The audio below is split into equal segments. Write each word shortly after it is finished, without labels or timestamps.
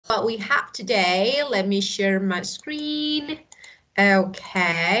what we have today. Let me share my screen.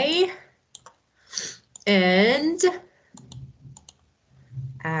 Okay. And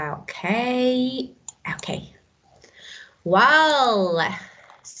okay. Well,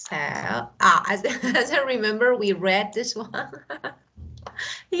 so as I remember, we read this one.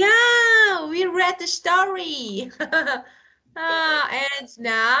 Yeah, we read the story. And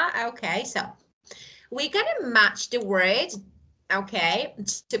now, okay, so we're gonna match the words, okay,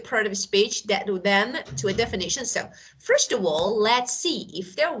 to part of speech that will then to a definition. So first of all, let's see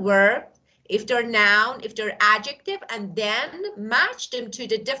if they're verb, if they're noun, if they're adjective, and then match them to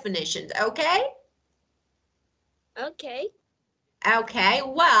the definitions, okay? Okay. Okay,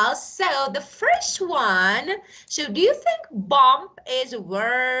 well, so the first one, so do you think bump is a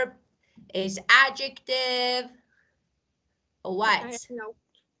verb, is adjective, or what? I don't know.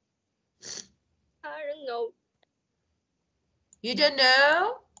 I don't know. You don't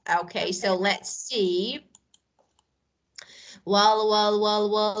know? Okay, so let's see. Well,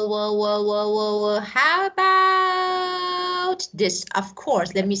 how about this? Of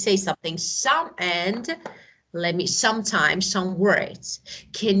course, let me say something. Sometimes some words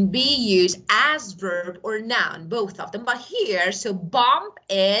can be used as verb or noun, both of them. But here, so bump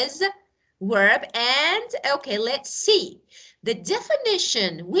is verb and, okay, let's see. The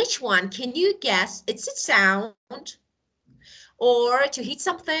definition, which one can you guess? It's a sound, or to hit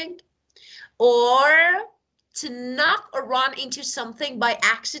something, or to knock or run into something by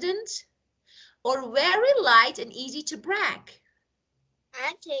accident, or very light and easy to break.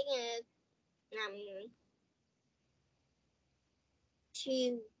 I think it's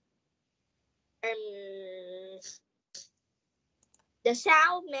to the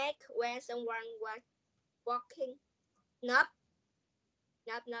sound make when someone was walking. Nope.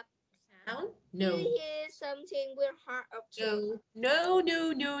 Sound? No. You hear something with heart of No.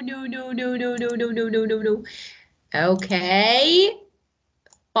 Okay.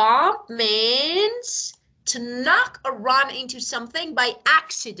 Bump means to knock or run into something by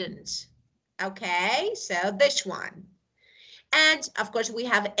accident. Okay, so this one. And of course we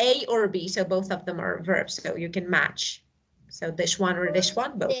have A or B, so both of them are verbs, so you can match. So this one or this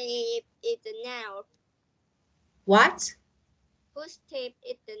one, both. Footstep is the noun. What? Footstep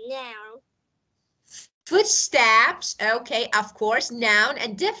is the noun. Footsteps, okay, of course, noun.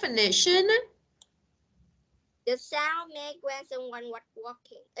 And definition? The sound made when someone was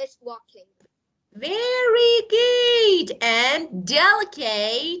walking. Is walking. Very good. And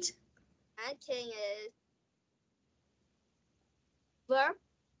delicate? I think it's verb.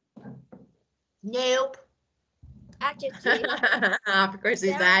 Nope. Adjective. Of course,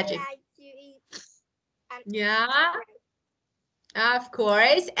 it's adjective. Yeah, of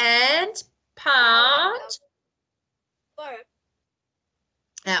course. And pound? Verb.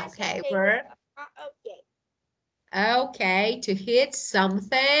 Okay, verb. Okay, to hit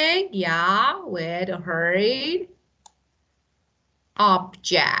something, yeah, with a hurried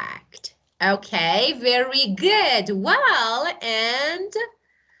object. Okay, very good. Well, and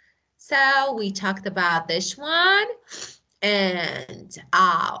so we talked about this one. And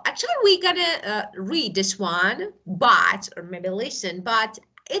actually, we're gonna read this one, or maybe listen, but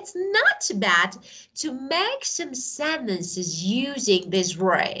it's not bad to make some sentences using these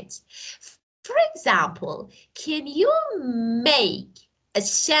words. For example, can you make a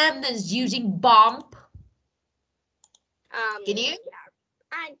sentence using bump? Can you?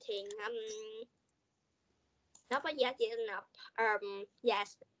 I think not yet enough.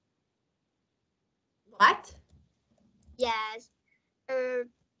 Yes. What? Yes.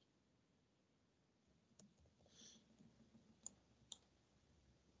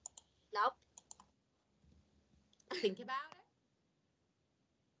 Nope. Think about it.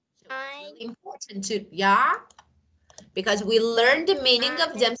 So it's really important to, yeah, because we learn the meaning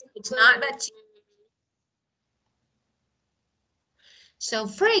of them. So it's not that. So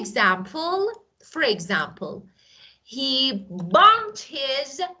for example, he bumped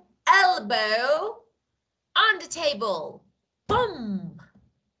his elbow on the table. Boom.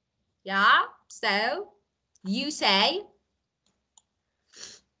 Yeah, so you say?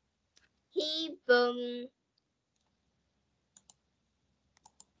 He bumped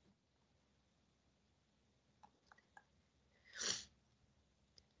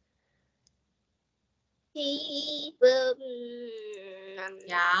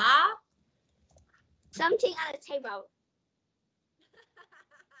Yeah. Something on the table.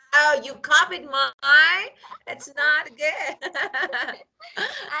 Oh, you copied mine. It's not good.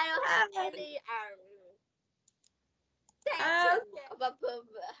 I don't have any. Thank Okay. you. Blah, blah,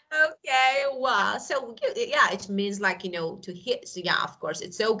 blah. Okay, well, so yeah, it means like, to hit. So yeah, of course,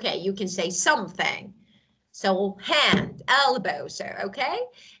 it's okay. You can say something. So hand, elbow, so okay.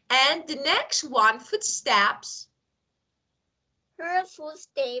 And the next one, footsteps. Her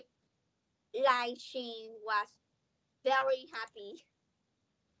footstep, like she was very happy.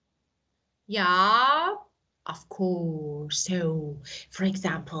 Yeah, of course. So, for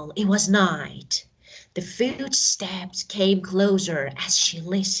example, it was night. The footsteps came closer as she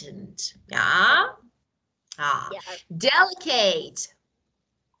listened. Yeah. Ah, Yeah. delicate.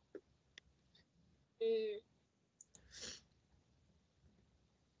 Mm,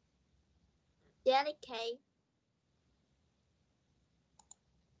 delicate.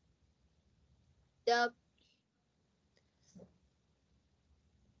 The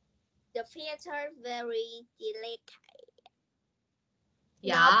the theater very delicate. Not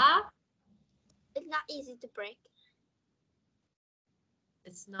Yeah, it's not easy to break.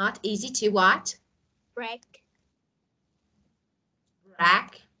 it's not easy to what? Break.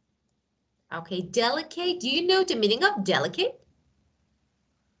 Rack. Okay, delicate. Do you know the meaning of delicate?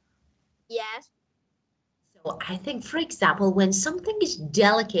 Yes. So I think, for example, when something is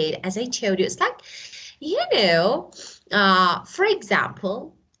delicate, as I told you, it's like, for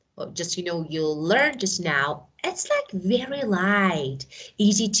example, well, just, you'll learn just now, it's like very light,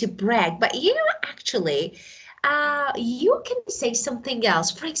 easy to break. But, actually, you can say something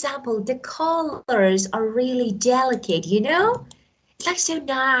else. For example, the colors are really delicate. It's like so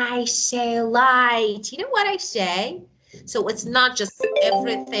nice, so light. You know what I say? So it's not just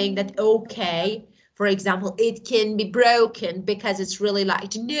everything that okay. For example, it can be broken because it's really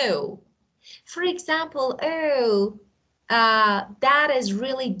light. No. For example, that is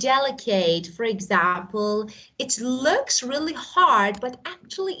really delicate. For example, it looks really hard, but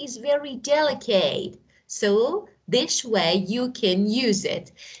actually is very delicate. So this way you can use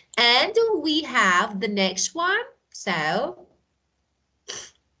it. And we have the next one. So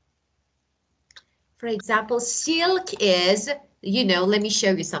for example, silk is, let me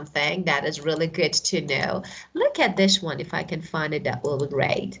show you something that is really good to know. Look at this one. If I can find it, that will be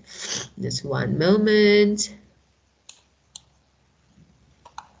great. Just one moment.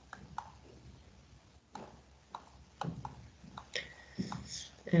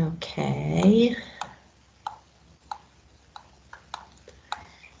 Okay.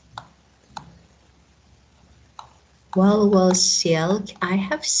 Well, silk. I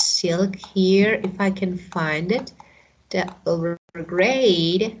have silk here. If I can find it, that will be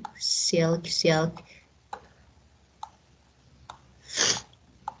great. Silk, silk.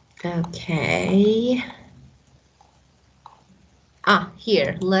 Okay. Ah,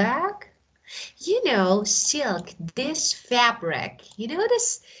 here, look. Silk, this fabric,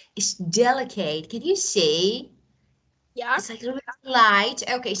 this is delicate. Can you see? Yeah. It's like really light.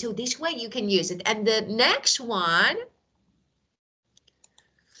 Okay, so this way you can use it. And the next one,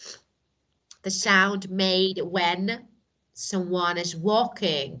 the sound made when someone is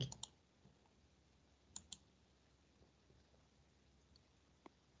walking.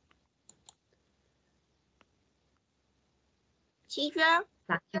 Teacher.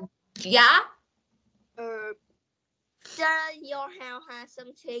 Yeah? Uh, does your house has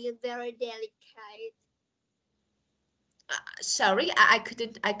something very delicate? Sorry, I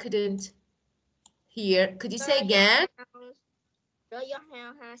couldn't hear. Could you say Does your again? house does your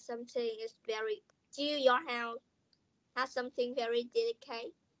house has something is very do your house has something very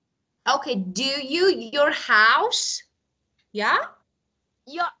delicate? Okay, your house? Yeah?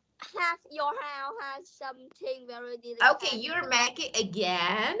 Your your house has something very Okay, delicate. you're making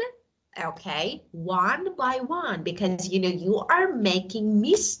again. Okay, one by one, because you are making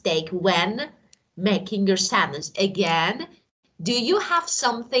mistake when making your sentence. Again, do you have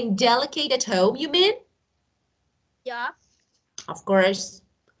something delicate at home, you mean? Yeah. Of course,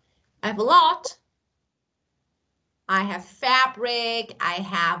 I have a lot. I have fabric. I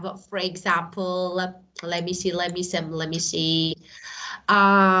have, for example, let me see. Um,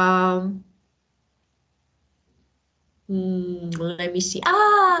 let me see.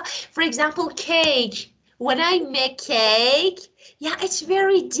 For example, cake. When I make cake, yeah, it's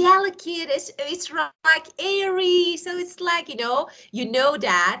very delicate. It's like airy. So it's like, you know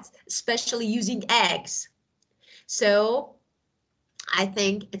that, especially using eggs. So I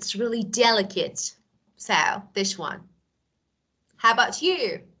think it's really delicate. So this one. How about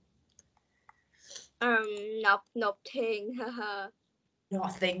you? Nothing.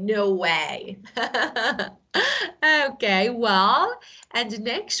 Nothing, no way. Okay, well, and the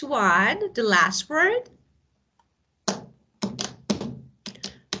next one, the last word.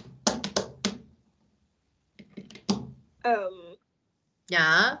 Um.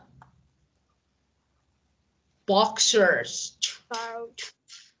 Yeah. Boxers. Car,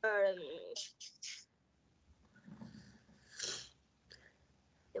 um.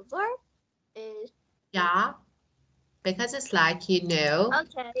 The verb is Yeah. Because it's like,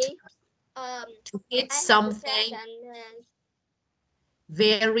 okay. Um. to hit I have the something sentence.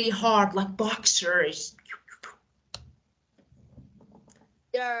 very hard, like boxers.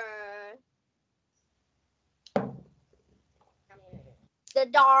 The the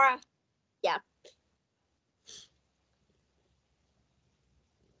door. Yeah.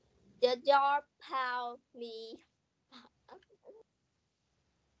 The door pound me.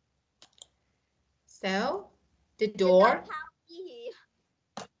 So, the The door door. pound me.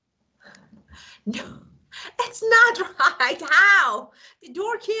 No, it's not right. How? The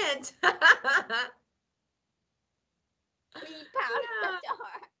door can't. Me pound the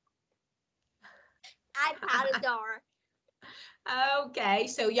door. I pound the door. Okay,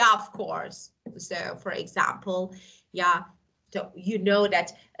 so yeah, of course. So, for example, yeah, so you know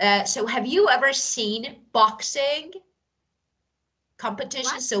that. So, have you ever seen boxing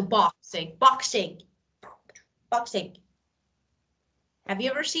competition? What? So, boxing. Have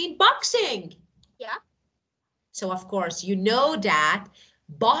you ever seen boxing? Yeah. So, of course, you know that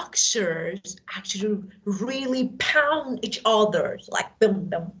boxers actually really pound each other, like boom,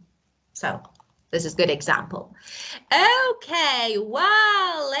 boom. So, this is a good example. Okay,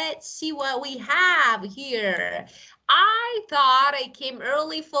 well, let's see what we have here. I thought I came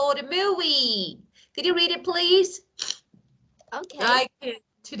early for the movie. Could you read it, please? Okay. I can't.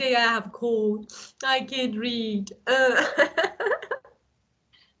 Today I have cold. I can't read. I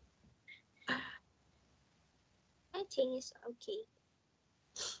think it's okay.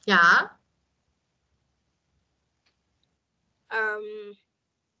 Yeah. Um.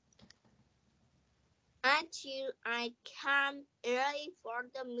 Until I come early for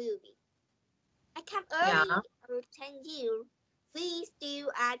the movie. I come Yeah. early. I will thank you. We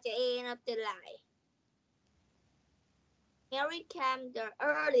still at the end of the line. Harry came the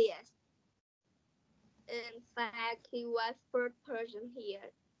earliest. In fact, he was first person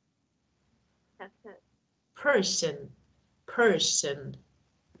here. Person. Person.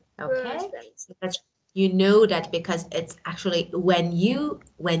 Okay. Person. So that's, you know that because it's actually when you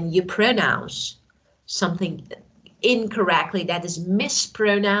pronounce something incorrectly that is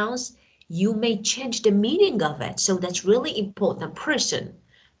mispronounced, you may change the meaning of it. So that's really important. Person.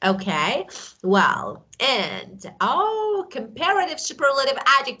 Okay. Well, and oh, comparative superlative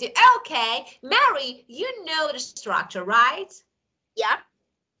adjective. Okay, Mary, you know the structure, right? Yeah.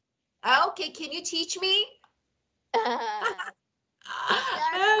 Okay, can you teach me? The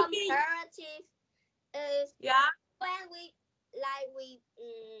Okay. comparative is Yeah. when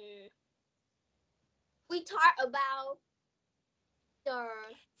we talk about the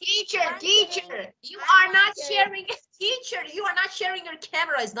Teacher, one thing teacher, you I are not wanted. sharing. Teacher, you are not sharing your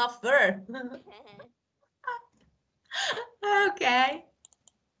camera. It's not fair. Okay.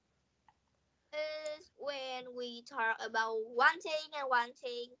 Is when we talk about one thing and one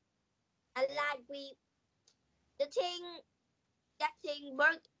thing, and like we the thing that thing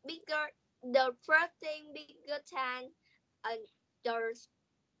bigger, the first thing bigger than, and the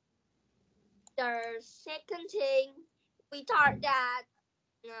the second thing we thought that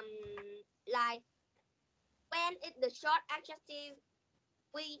like when it's the short adjective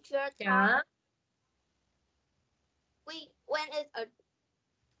we just talk Yeah. we when it's a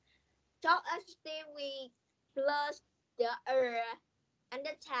short adjective we plus the and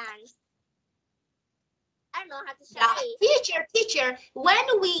the tense. I don't know how to Yeah. say. Teacher,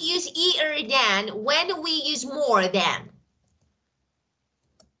 when we use ear than, when we use more than.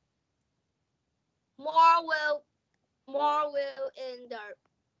 More will in the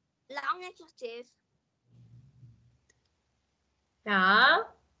long adjective. Yeah.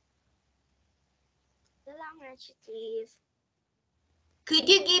 The long adjective. Could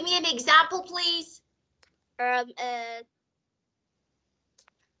you give me an example, please? Um uh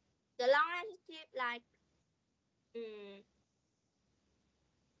the long adjective like mm,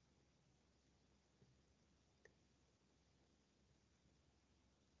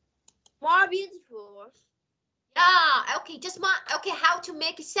 more beautiful. Yeah. Okay. Okay. How to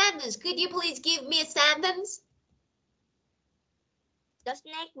make a sentence? Could you please give me a sentence? The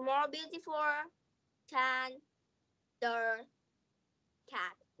snake more beautiful than the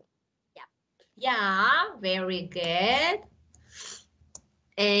cat. Yeah. Yeah. Very good.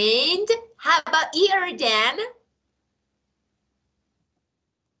 And how about ear than?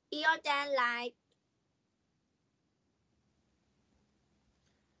 Ear than like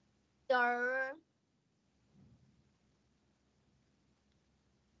the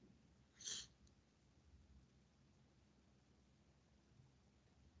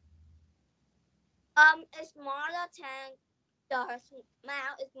It's smaller than the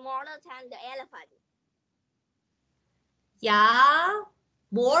mouse. Is smaller than the elephant. Yeah.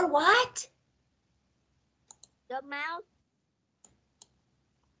 More what? The mouse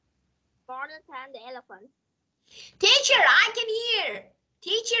smaller than the elephant. Teacher, I can hear.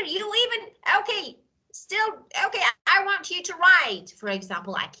 Teacher, you even, okay, still, okay, I want you to write. For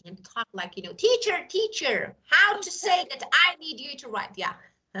example, I can't talk like, teacher, teacher, how to say that I need you to write. Yeah.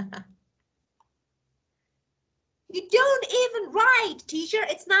 You don't even write, teacher.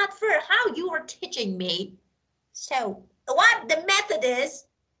 It's not fair how you are teaching me. So what the method is,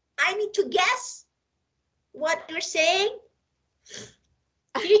 I need to guess what you're saying.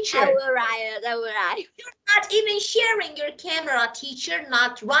 Teacher. I will write it. I will write. You're not even sharing your camera, teacher.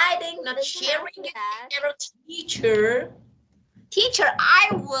 Not writing, not sharing your camera, teacher. Teacher, I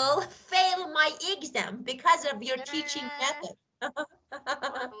will fail my exam because of your teaching method.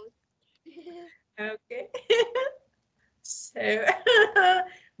 Okay. So,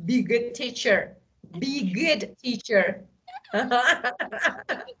 be good teacher. Be good teacher.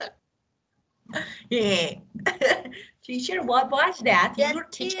 Yeah. Teacher, what was that? The You're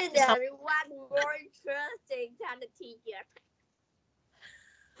teaching student one more interesting than the teacher.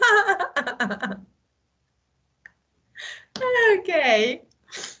 Okay.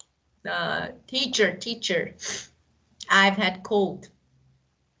 Teacher. I've had cold.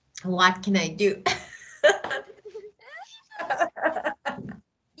 What can I do?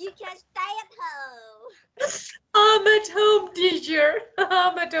 You can stay at home. I'm at home, teacher.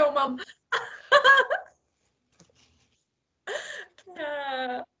 I'm at home.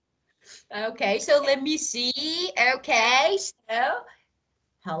 Okay, so let me see. Okay, so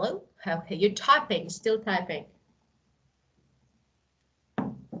hello. Okay, you're typing, still typing.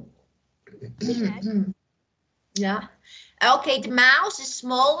 Yeah. Okay, the mouse is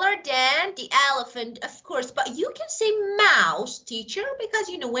smaller than the elephant, of course, but you can say mouse, teacher, because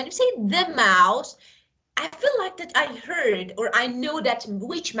when you say the mouse, I feel like that I heard or I know that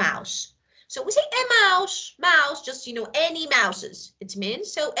which mouse. So we say a mouse, just any mouses. It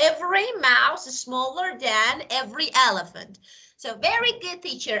means so every mouse is smaller than every elephant. So very good,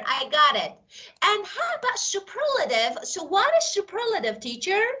 teacher. I got it. And how about superlative? So what is superlative,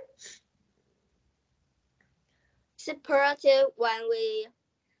 teacher? Superlative when we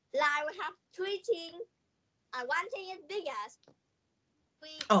have three things and one thing is biggest.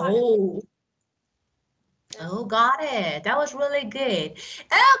 Oh, got it. That was really good.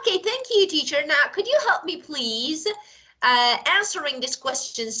 Okay, thank you, teacher. Now, could you help me, please, answering this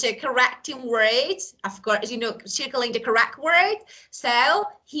question, so correcting words, of course, circling the correct word. So,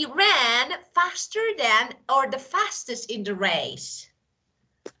 he ran faster than or the fastest in the race.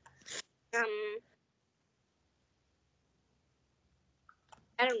 I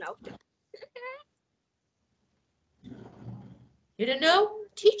don't know. You don't know?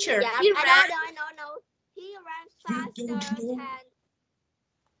 Teacher, yeah, he ran. I know. He ran faster than...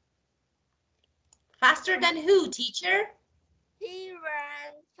 Faster than who, teacher? He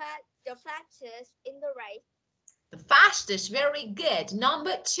ran the fastest in the race. The fastest, very good.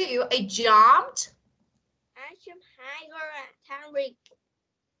 Number 2, I jumped. I jumped higher than Rick.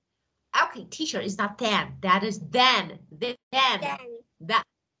 Okay, teacher, is not then. That is then. Then. That.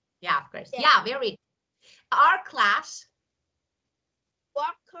 Yeah, of course. Then. Yeah, very. Our class.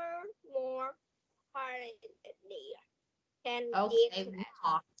 Walker more quietly. Okay,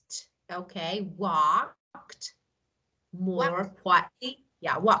 walked. Okay, walked more quietly.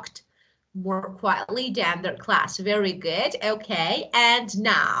 Yeah, walked more quietly than their class. Very good. Okay, and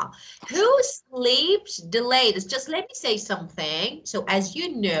now, who sleeps the latest? Just let me say something. So as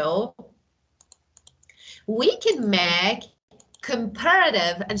you know, we can make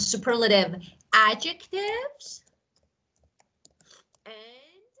comparative and superlative adjectives and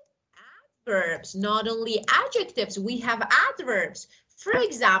adverbs. Not only adjectives, we have adverbs. For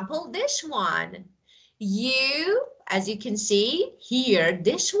example, this one. You, as you can see here,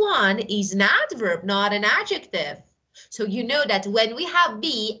 this one is an adverb, not an adjective. So you know that when we have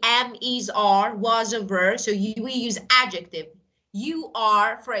be, am, is, are, was, a verb, so we use adjective. You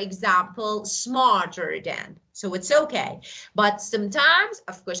are, for example, smarter than. So it's okay. But sometimes,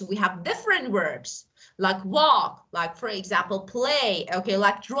 of course, we have different verbs like walk, like for example, play. Okay,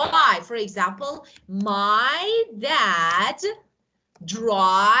 like drive. For example, my dad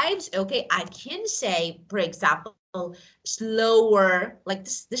drives. Okay, I can say, for example, slower, like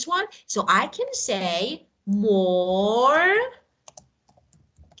this one. So I can say more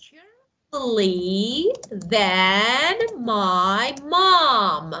carefully than my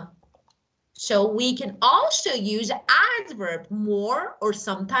mom. So we can also use adverb more or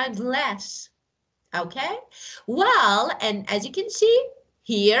sometimes less. Okay, well, and as you can see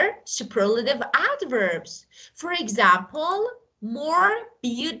here, superlative adverbs. For example, more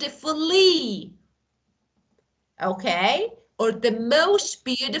beautifully, okay, or the most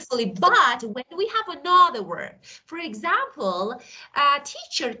beautifully. But when we have another word, for example,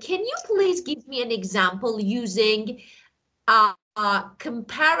 teacher, can you please give me an example using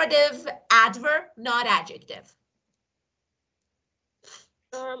comparative adverb, not adjective?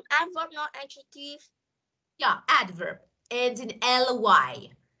 Adverb, not adjective. Yeah, adverb, ends in ly.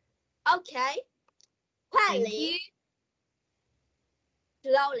 Okay. Thank Quietly, you.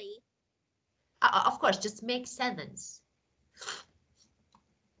 slowly. Of course, just make sentence.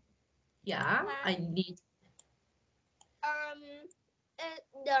 Yeah, I need. Um,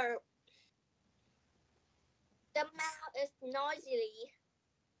 the mouth is noisily.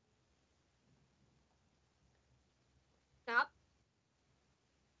 Not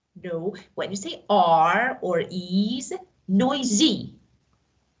No, when you say are or is, noisy.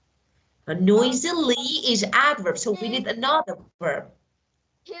 Noisily is adverb, so we his need another verb.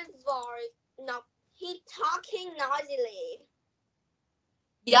 his voice. No, he talking noisily.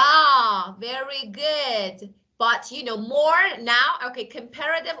 Yeah, very good. But you know more now. Okay,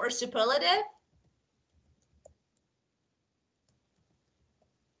 comparative or superlative?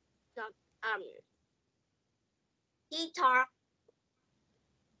 No, he talk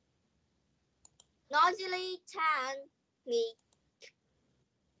noisily. Tan me.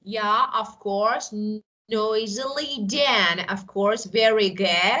 Yeah, of course. Noisily, Dan. Of course, very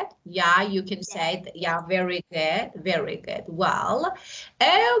good. Yeah, you can say that. Yeah, very good. Very good. Well,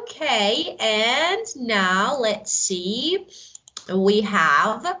 okay. And now let's see. We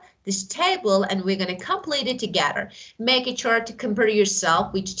have this table and we're going to complete it together. Make a chart to compare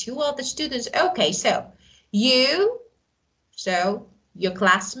yourself with two other students. Okay, you, so your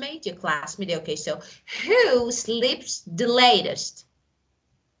classmate. Okay, so who sleeps the latest?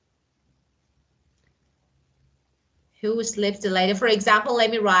 Who sleeps the latest? For example, let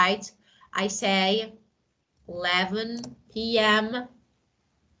me write. I say 11 p.m.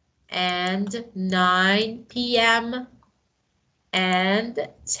 and 9 p.m. and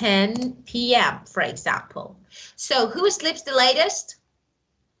 10 p.m., for example. So who sleeps the latest?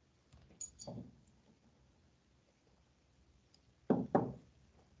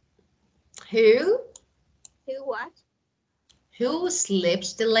 Who? Who what? Who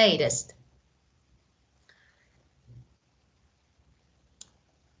sleeps the latest?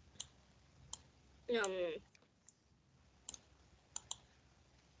 Um,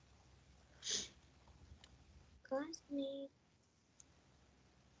 classmate.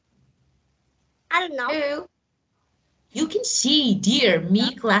 I don't know. Who? You can see, dear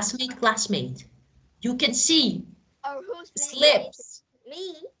me, classmate. You can see Or who sleep later? slips.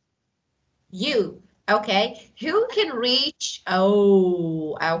 Me. You. Okay. Who can reach?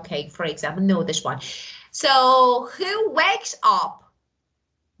 Oh, okay. For example, no, this one. So who wakes up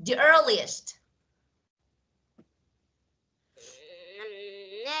the earliest?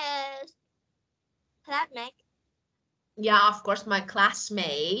 Yes. Classmate. Yeah, of course, my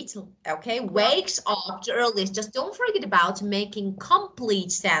classmate, okay, What? wakes up the earliest. Just don't forget about making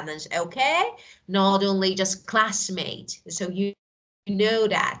complete sentence, okay? Not only just classmate. So you know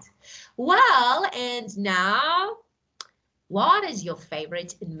that. Well, and now, what is your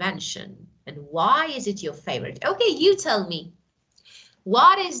favorite invention? And why is it your favorite? Okay, you tell me.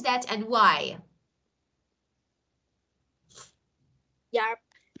 What is that and why? Yeah.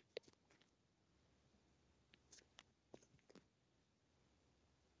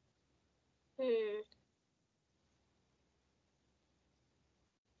 Hmm.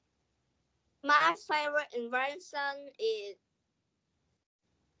 My favorite invention is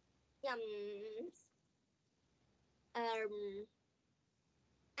um um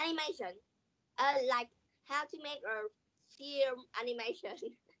animation. Like how to make a film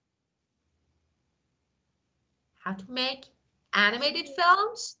animation. How to make animated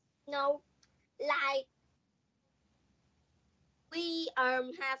films? No, like we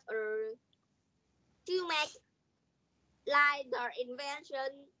have a to make like the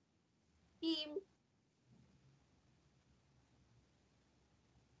invention team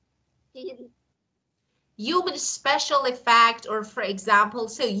team. Human special effect, or for example,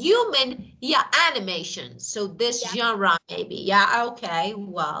 so human, yeah, animation. So this Yeah, genre maybe, yeah, okay,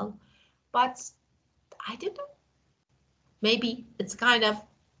 well, but I don't know. Maybe it's kind of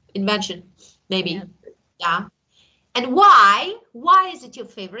invention, yeah. maybe, yeah. And why? Why is it your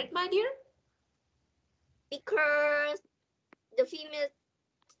favorite, my dear? Because the film is,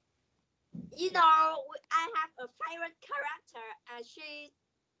 I have a favorite character, and she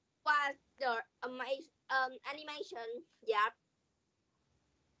was the animation. Yep.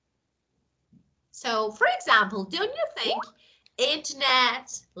 So, for example, don't you think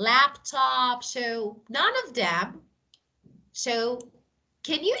internet, laptop, so none of them. So,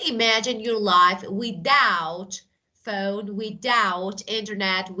 can you imagine your life without phone, without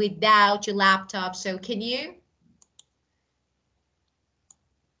internet, without your laptop? So, can you?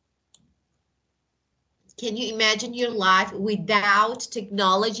 Can you imagine your life without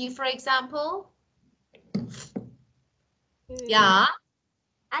technology, for example? Mm, Yeah.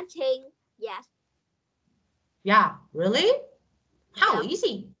 I think yes. Yeah, really? How Yep.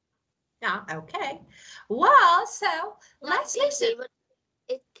 easy? Yeah, okay. Well, so Not let's listen. easy, but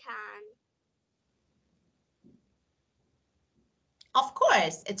it can. Of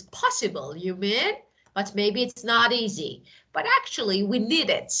course, it's possible, you mean? But maybe it's not easy. But actually, we need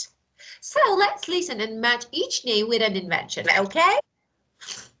it. So let's listen and match each name with an invention, okay?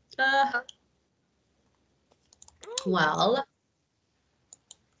 Uh, Uh, well,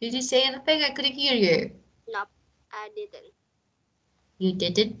 did you say anything? I couldn't hear you. nope, I didn't. You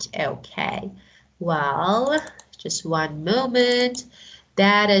didn't? Okay. Well, just one moment.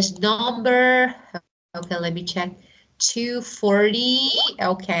 That is number, okay, let me check. 240.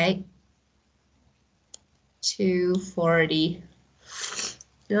 Okay. 240.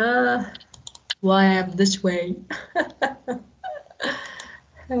 Uh, why I'm this way?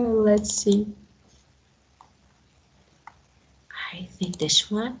 Let's see. I think this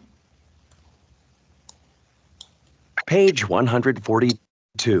one. Page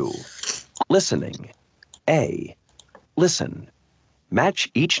 142. Listening. A. Listen. Match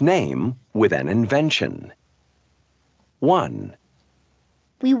each name with an invention. 1,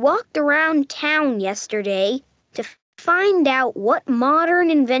 We walked around town yesterday to find out what modern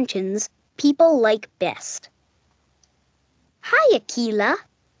inventions people like best. Hi, Akila.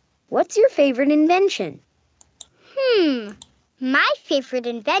 What's your favorite invention? My favorite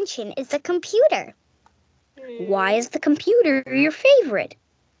invention is the computer. Why is the computer your favorite?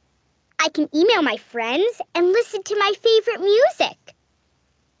 I can email my friends and listen to my favorite music.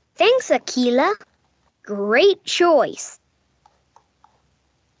 Thanks, Akila. Great choice.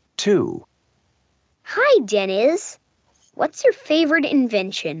 2, Hi, Dennis. What's your favorite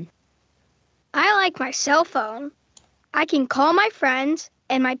invention? I like my cell phone. I can call my friends,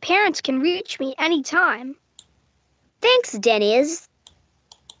 and my parents can reach me anytime. Thanks, Dennis.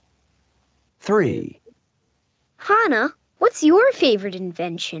 3, Hannah, what's your favorite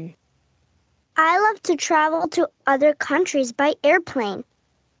invention? I love to travel to other countries by airplane.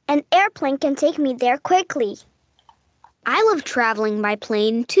 An airplane can take me there quickly. I love traveling by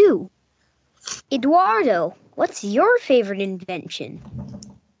plane too. Eduardo, what's your favorite invention?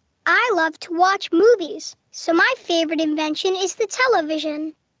 I love to watch movies, so my favorite invention is the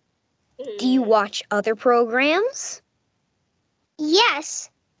television. Do you watch other programs? Yes,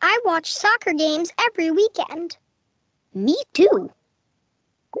 I watch soccer games every weekend. Me too.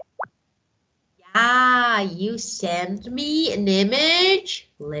 Yeah, you sent me an image.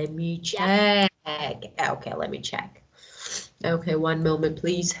 Let me check. Okay, let me check. Okay, one moment,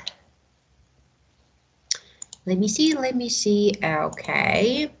 please. Let me see, let me see.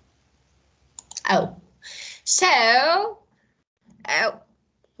 Okay. Oh, so, oh,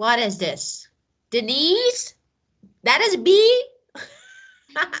 what is this? Denise? That is B?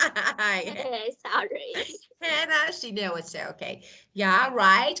 Sorry. Hannah, she knows it's okay. Yeah,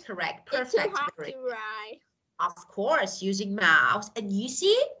 right, correct, It's too perfect. hard Very to good. write. Of course, using mouse. And you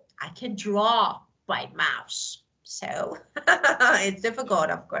see, I can draw by mouse. So it's difficult,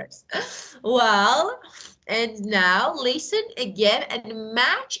 of course. Well, and now listen again and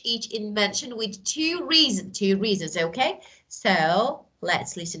match each invention with two reasons, okay? So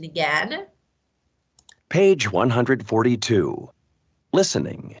let's listen again. Page 142.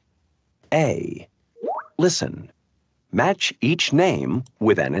 Listening. A. Listen. Match each name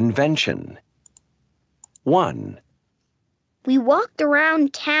with an invention. 1, We walked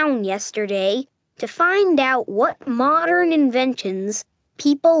around town yesterday to find out what modern inventions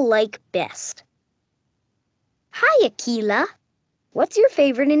people like best. Hi, Akila. What's your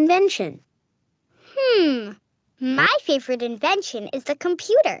favorite invention? My favorite invention is the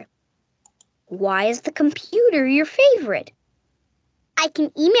computer. Why is the computer your favorite? I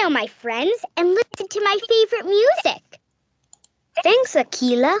can email my friends and listen to my favorite music. Thanks,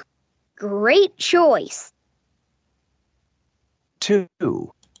 Akila. Great choice. 2,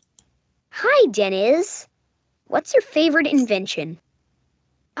 Hi, Dennis. What's your favorite invention?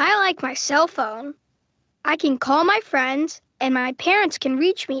 I like my cell phone. I can call my friends, and my parents can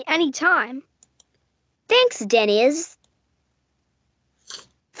reach me anytime. Thanks, Dennis.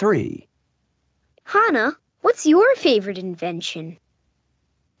 3, Hannah, what's your favorite invention?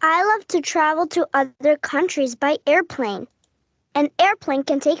 I love to travel to other countries by airplane. An airplane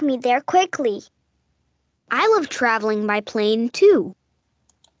can take me there quickly. I love traveling by plane too.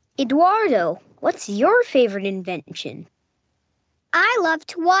 Eduardo, what's your favorite invention? I love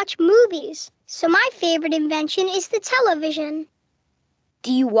to watch movies, so my favorite invention is the television.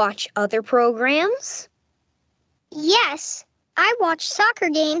 Do you watch other programs? Yes, I watch soccer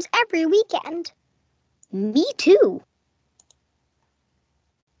games every weekend. Me too.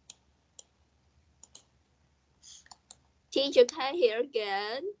 Teacher, can I hear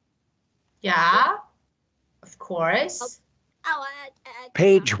again? Yeah, of course. Oh,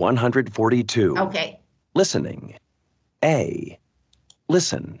 page 142. Okay. Listening. A.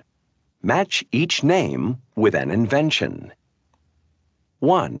 Listen. Match each name with an invention.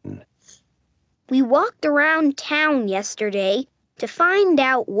 1, We walked around town yesterday to find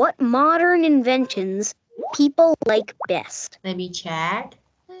out what modern inventions people like best. Let me check.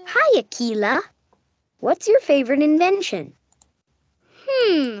 Hi, Akila. What's your favorite invention?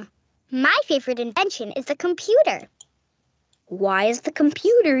 My favorite invention is the computer. Why is the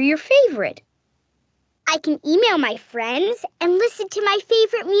computer your favorite? I can email my friends and listen to my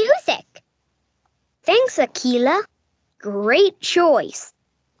favorite music. Thanks, Akila. Great choice.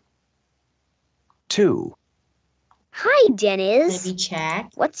 2, Hi, Let Dennis. me check.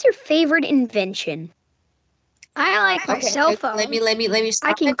 What's your favorite invention? I like my cell phone. Let me I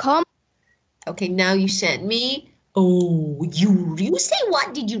stop can it. call. Okay, now you sent me. Oh, you say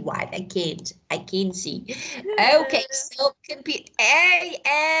what did you write? I can't see. Okay, so compute A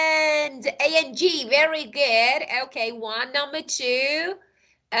and G, very good. Okay, one, number 2.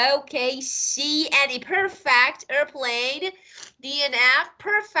 Okay, C and E, perfect. Airplane. D and F,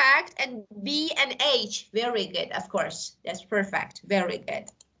 perfect. And B and H, very good. Of course, that's perfect. Very good.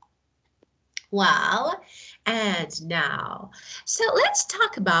 Well, and now, so let's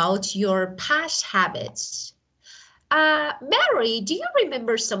talk about your past habits. Mary, do you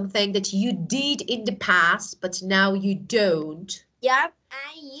remember something that you did in the past, but now you don't? Yep,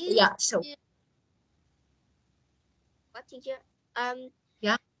 I used Yeah, so, to. What teacher?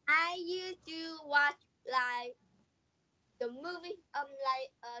 yeah. I used to watch like the movie,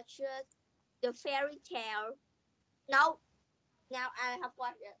 just the fairy tale. Now I have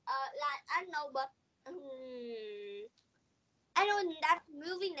watched it. Like I know, but I know that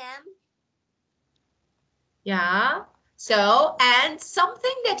movie name. Yeah. So, and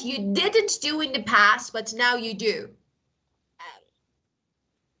something that you didn't do in the past, but now you do.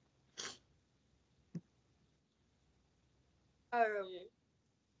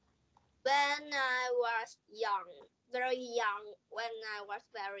 When I was young, very young, when I was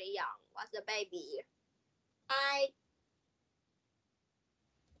very young, was a baby, I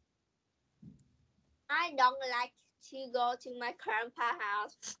don't like to go to my grandpa's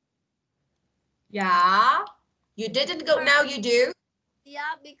house. Yeah. You didn't go, now you do.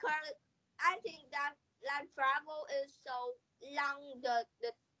 Yeah, because I think that travel is so long, the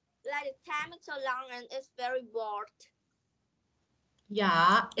time is so long and it's very bored.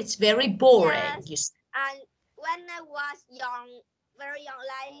 Yeah, it's very boring. Yes, and when I was young, very young,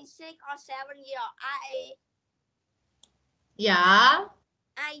 like 6 or 7 years, Yeah.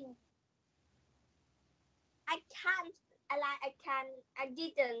 I can't, I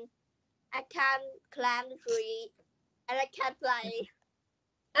can't climb the tree, and I can't play.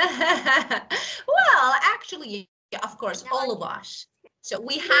 Well, actually, yeah, of course, Now all of us. So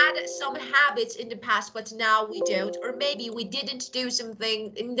we had some habits in the past, but now we don't. Or maybe we didn't do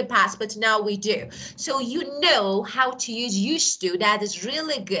something in the past, but now we do. So you know how to use used to. That is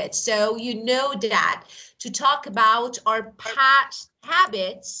really good. So you know that to talk about our past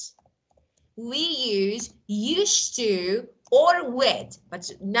habits, we use used to or with.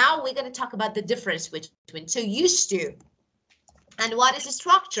 But now we're going to talk about the difference between. So used to. And what is the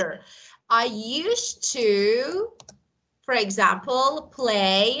structure? I used to, for example,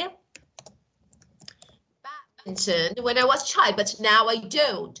 play badminton when I was a child, but now I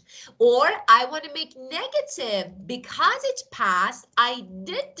don't. Or I want to make negative because it's past. I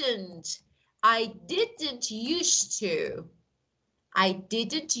didn't used to. I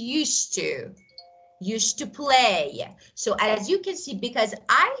didn't used to play. So as you can see, because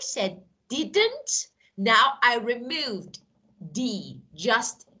I said didn't, now I removed D,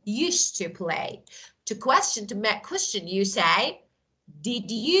 just used to play. To make question, you say, did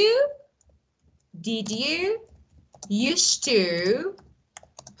you used to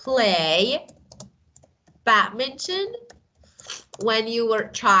play badminton when you were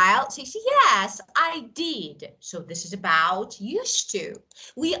a child? Say, yes, I did. So this is about used to.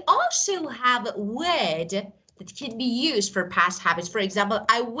 We also have would that can be used for past habits. For example,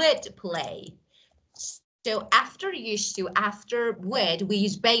 I would play. So after used to, after would, we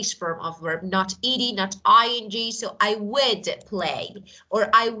use base form of verb, not ed, not ing. So I would play, or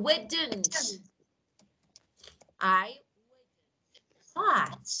I wouldn't. I would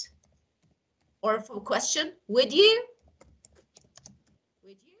not. Or for a question, would you?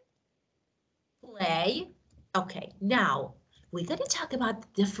 Would you play? Okay, now we're going to talk about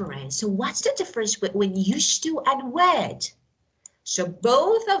the difference. So what's the difference when used to and would? So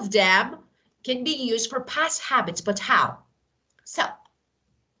both of them can be used for past habits, but how? So,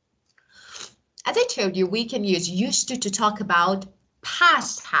 as I told you, we can use used to talk about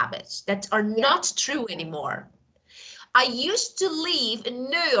past habits that are not true anymore. I used to live in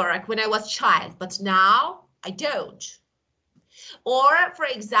New York when I was a child, but now I don't. Or, for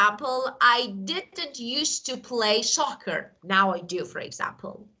example, I didn't used to play soccer. Now I do, for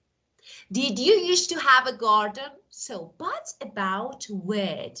example. Did you used to have a garden? So, but about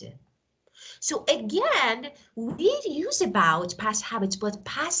would. So again, we use about past habits, but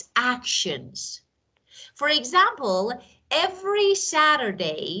past actions. For example, every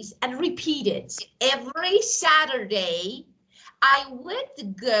Saturdays, and repeat it, every Saturday, I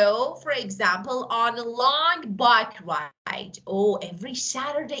would go, for example, on a long bike ride. Oh, every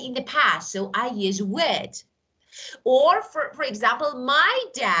Saturday in the past, so I use would. Or, for example, my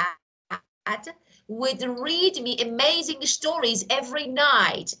dad would read me amazing stories every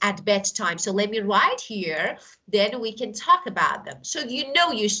night at bedtime. So let me write here, then we can talk about them. So you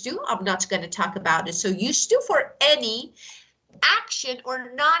know used to, I'm not going to talk about it. So used to for any action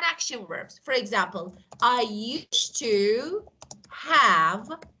or non-action verbs. For example, I used to have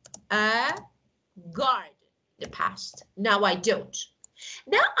a garden in the past. Now I don't.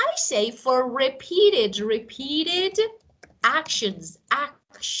 Now I say for repeated actions,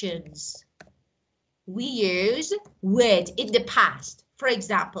 we use would in the past. For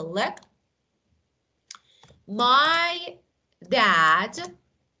example, look, my dad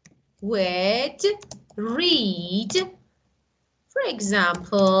would read, for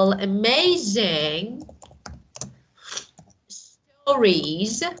example, amazing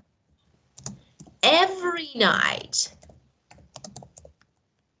stories every night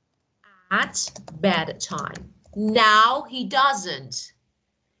at bedtime. Now he doesn't,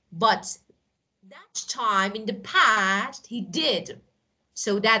 but that time in the past he did.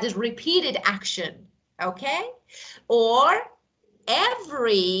 So that is repeated action, okay? Or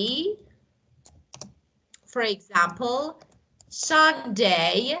every, for example,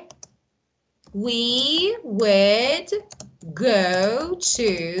 Sunday, we would go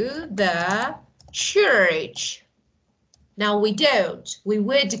to the church. Now we don't, we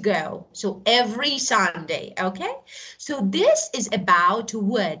would go. So every Sunday, okay? So this is about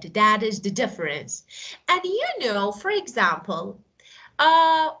would, that is the difference. And you know, for example,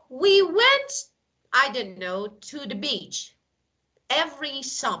 we went, I don't know, to the beach every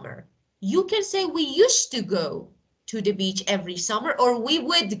summer. You can say we used to go to the beach every summer or we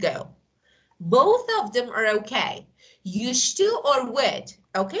would go. Both of them are okay. Used to or would.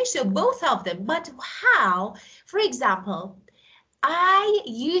 Okay, so both of them. But how? For example, I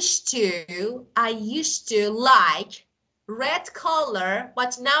used to like red color,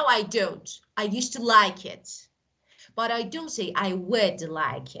 but now I don't. I used to like it, but I don't say I would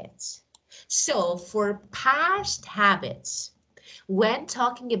like it. So for past habits, when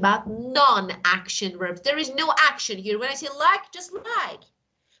talking about non-action verbs, there is no action here. When I say like, just like.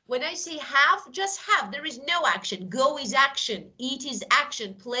 When I say have, just have. There is no action. Go is action. Eat is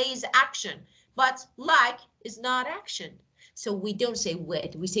action. Play is action. But like is not action. So we don't say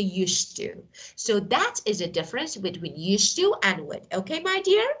would, we say used to. So that is a difference between used to and would. Okay, my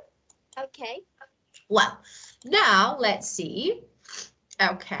dear? Okay. Well, now let's see.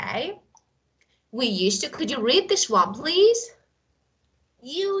 Okay. We used to, could you read this one, please?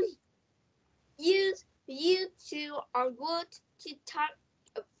 You to or would to talk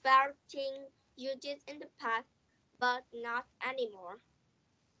about things you did in the past, but not anymore.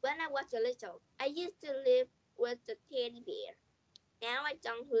 When I was little, I used to live with the teddy bear. Now I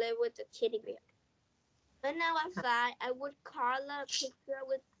don't live with the teddy bear. When I was 5, I would color a picture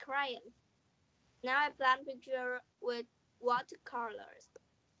with crayons. Now I plan picture with watercolors.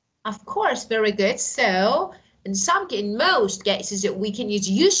 Of course, very good. So in most cases, we can use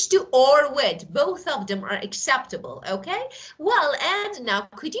used to or would. Both of them are acceptable, okay? Well, and now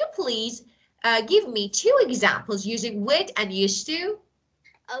could you please give me 2 examples using would and used to?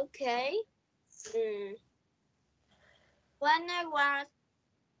 Okay. When I was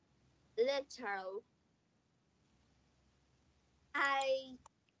little, I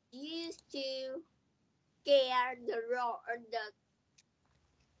used to scare the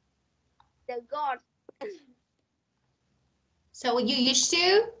god. So you used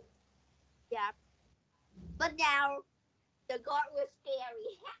to? Yeah, but now the god was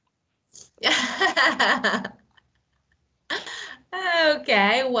scary.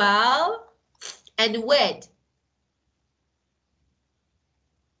 Okay, well, and wait.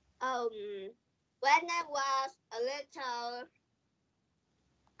 When I was a little,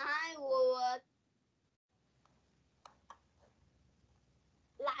 I would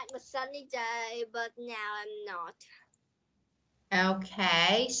like a sunny day, but now I'm not.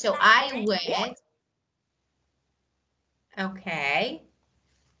 Okay, so Like I rain. would. Okay,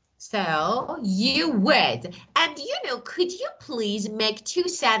 so you would. And could you please make two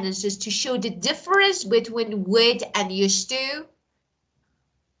sentences to show the difference between would and used to?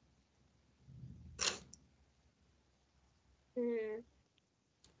 Mm.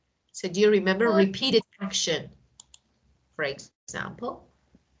 So do you remember Would repeated action, for example?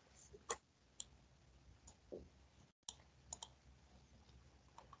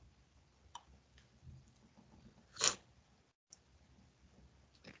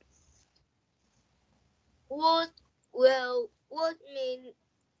 would mean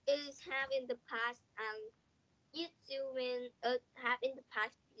is have in the past and used to mean have in the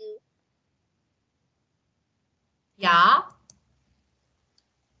past too. Yeah.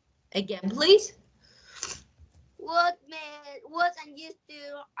 Again, please. Would and used to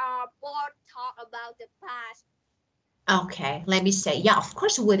are both talk about the past. Okay, let me say, yeah, of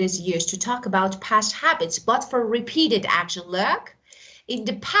course, would is used to talk about past habits, but for repeated action. Look, in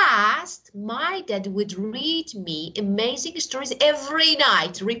the past, my dad would read me amazing stories every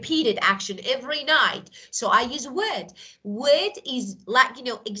night, repeated action every night. So I use would. Would is like,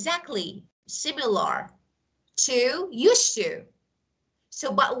 exactly similar to used to.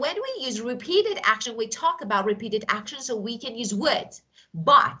 So, but when we use repeated action, we talk about repeated action, so we can use would.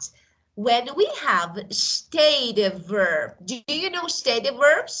 But when we have stative verb, do you know stative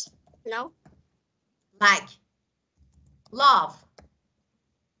verbs? No. Like love,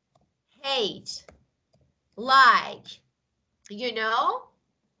 hate, like,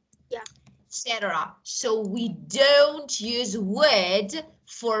 Yeah. etc. So we don't use would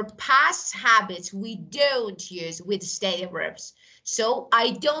for past habits. We don't use with stative verbs. So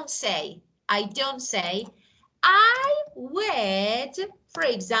I don't say, I would, for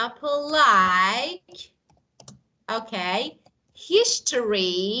example, like, okay,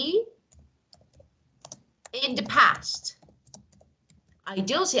 history in the past. I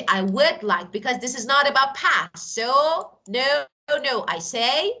don't say I would like because this is not about past. So no, no, I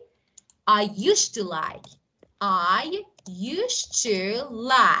say I used to like. I used to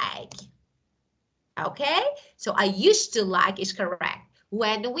like. Okay, so I used to like is correct.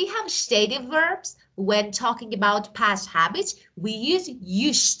 When we have stative verbs, when talking about past habits, we use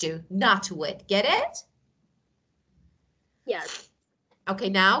used to, not would. Get it? Yes. Okay,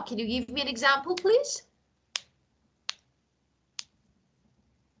 now can you give me an example, please?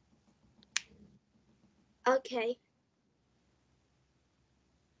 Okay.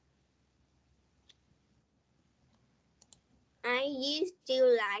 I used to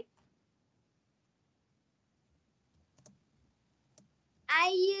like. I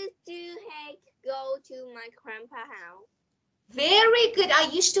used to hate go to my grandpa's house. Very good. I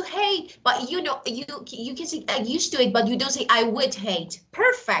used to hate, but you can say I used to it, but you don't say I would hate.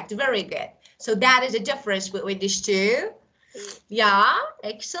 Perfect. Very good. So that is the difference between these two. Yeah,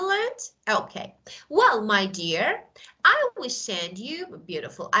 excellent. Okay. Well, my dear, I will send you,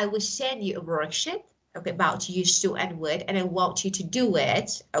 beautiful, I will send you a worksheet, okay, about used to and would, and I want you to do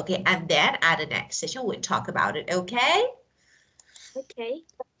it, okay, and then at the next session, we'll talk about it, okay? Okay.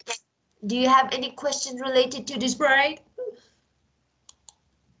 Do you have any questions related to this, Bride?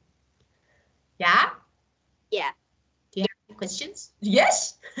 Yeah? Yeah. Do you have any questions?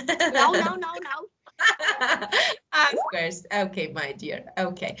 Yes? No, no, no, no. Of course. Okay, my dear.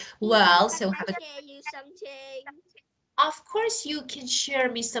 Okay. Teacher, Well, can so I have a share you something? Of course you can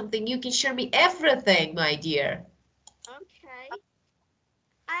share me something. You can share me everything, my dear. Okay.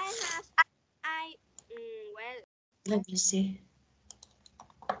 I have I well Let me see.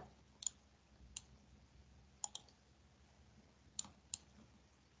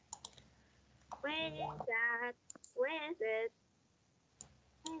 where is that? Where is it?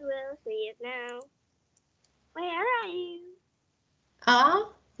 I will see it now. Where are you?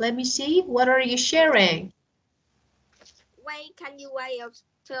 Let me see. What are you sharing? Wait, can you wait of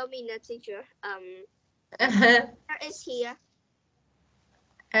 12 minutes, teacher? Uh-huh. Where is here?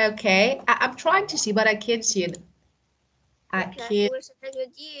 Okay, I'm trying to see, but I can't see it. I Okay, can't. we'll start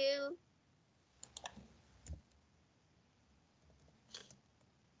with you.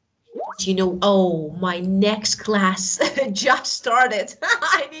 You know, oh, my next class just started.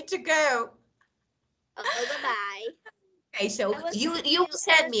 I need to go. Oh, bye bye. Okay, so I will you send you you.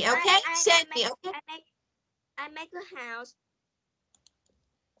 send me, okay? Send me, okay? I make a house.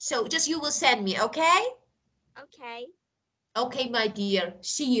 So just you will send me, okay? Okay. Okay, my dear.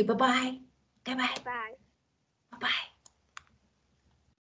 See you. Bye-bye. Bye-bye. Bye bye. Bye-bye.